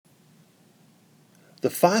The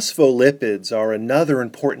phospholipids are another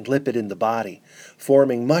important lipid in the body,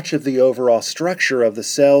 forming much of the overall structure of the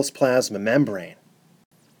cell's plasma membrane.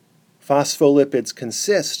 Phospholipids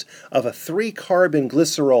consist of a 3-carbon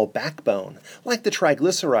glycerol backbone, like the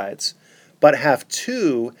triglycerides, but have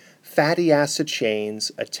 2 fatty acid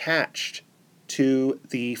chains attached to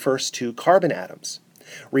the first 2 carbon atoms.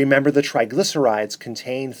 Remember, the triglycerides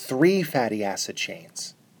contain 3 fatty acid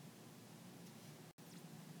chains.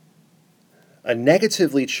 A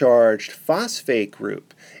negatively charged phosphate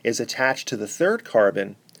group is attached to the 3rd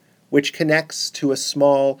carbon, which connects to a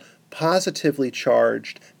small positively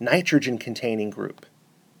charged nitrogen-containing group.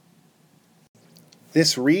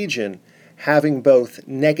 This region, having both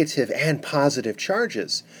negative and positive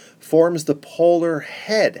charges, forms the polar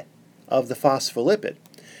head of the phospholipid,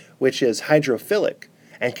 which is hydrophilic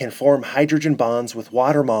and can form hydrogen bonds with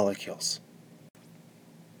water molecules.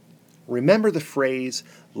 Remember the phrase,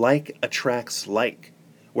 like attracts like,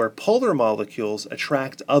 where polar molecules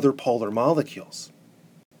attract other polar molecules.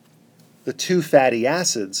 The 2 fatty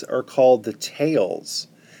acids are called the tails,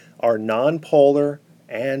 are nonpolar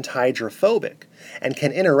and hydrophobic, and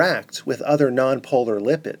can interact with other nonpolar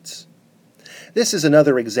lipids. This is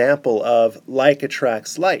another example of like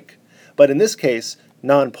attracts like, but in this case,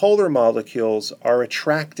 nonpolar molecules are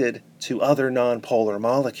attracted to other nonpolar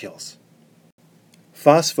molecules.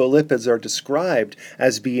 Phospholipids are described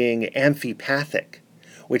as being amphipathic,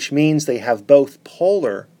 which means they have both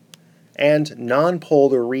polar and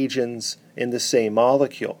nonpolar regions in the same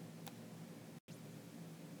molecule.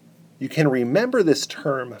 You can remember this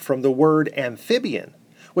term from the word amphibian,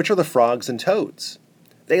 which are the frogs and toads.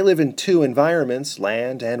 They live in 2 environments,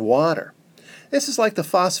 land and water. This is like the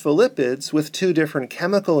phospholipids with 2 different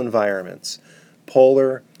chemical environments,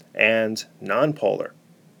 polar and nonpolar.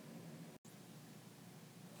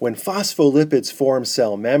 When phospholipids form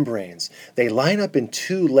cell membranes, they line up in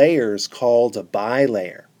 2 layers called a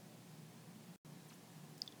bilayer.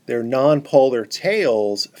 Their nonpolar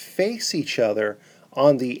tails face each other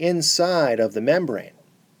on the inside of the membrane,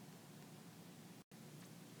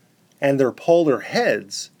 and their polar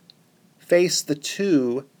heads face the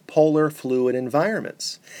 2 polar fluid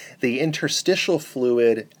environments, the interstitial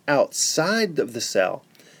fluid outside of the cell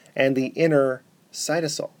and the inner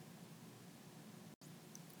cytosol.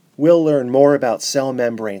 We'll learn more about cell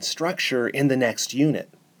membrane structure in the next unit.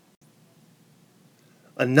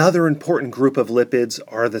 Another important group of lipids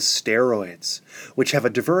are the steroids, which have a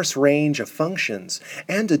diverse range of functions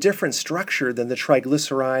and a different structure than the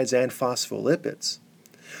triglycerides and phospholipids.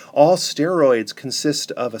 All steroids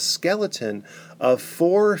consist of a skeleton of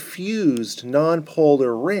 4 fused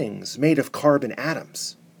nonpolar rings made of carbon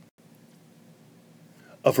atoms.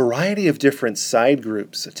 A variety of different side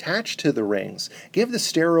groups attached to the rings give the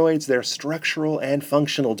steroids their structural and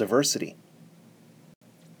functional diversity.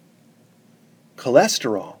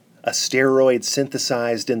 Cholesterol, a steroid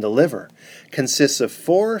synthesized in the liver, consists of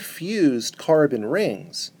 4 fused carbon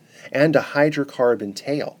rings and a hydrocarbon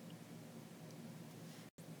tail.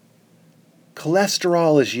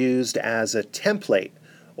 Cholesterol is used as a template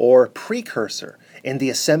or precursor in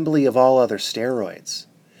the assembly of all other steroids.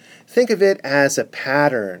 Think of it as a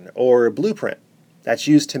pattern or a blueprint that's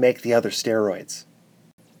used to make the other steroids.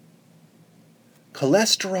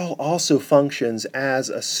 Cholesterol also functions as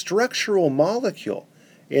a structural molecule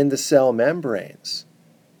in the cell membranes,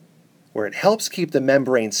 where it helps keep the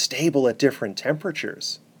membrane stable at different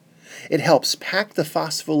temperatures. It helps pack the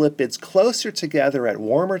phospholipids closer together at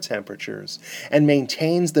warmer temperatures and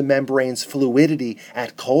maintains the membrane's fluidity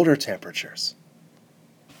at colder temperatures.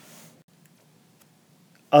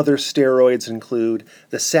 Other steroids include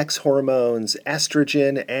the sex hormones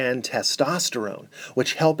estrogen and testosterone,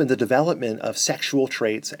 which help in the development of sexual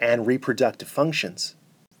traits and reproductive functions.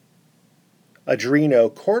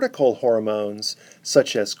 Adrenocortical hormones,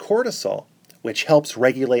 such as cortisol, which helps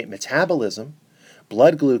regulate metabolism,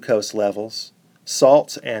 blood glucose levels,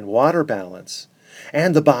 salt and water balance,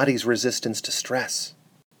 and the body's resistance to stress.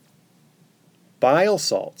 Bile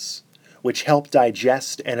salts, which help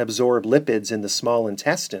digest and absorb lipids in the small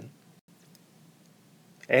intestine.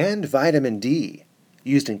 And vitamin D,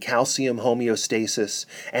 used in calcium homeostasis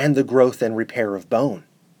and the growth and repair of bone.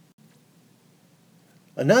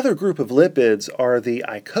 Another group of lipids are the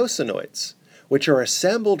eicosanoids, which are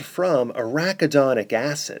assembled from arachidonic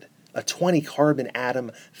acid, a 20-carbon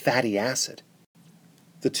atom fatty acid.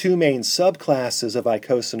 The 2 main subclasses of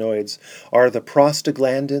eicosanoids are the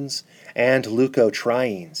prostaglandins and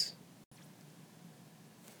leukotrienes.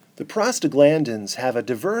 The prostaglandins have a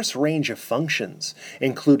diverse range of functions,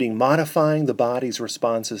 including modifying the body's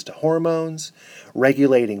responses to hormones,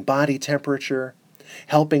 regulating body temperature,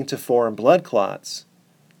 helping to form blood clots,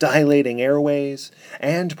 dilating airways,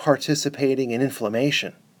 and participating in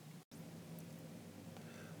inflammation.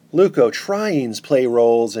 Leukotrienes play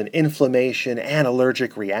roles in inflammation and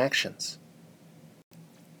allergic reactions.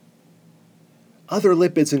 Other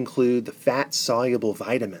lipids include the fat-soluble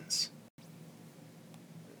vitamins.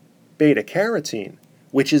 Beta-carotene,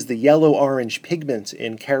 which is the yellow-orange pigment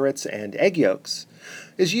in carrots and egg yolks,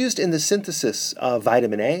 is used in the synthesis of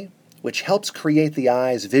vitamin A, which helps create the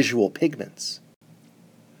eye's visual pigments.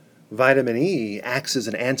 Vitamin E acts as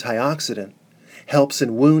an antioxidant, helps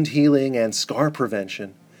in wound healing and scar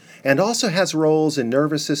prevention, and also has roles in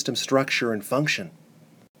nervous system structure and function.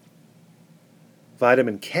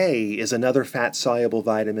 Vitamin K is another fat-soluble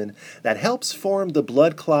vitamin that helps form the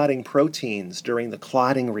blood clotting proteins during the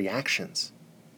clotting reactions.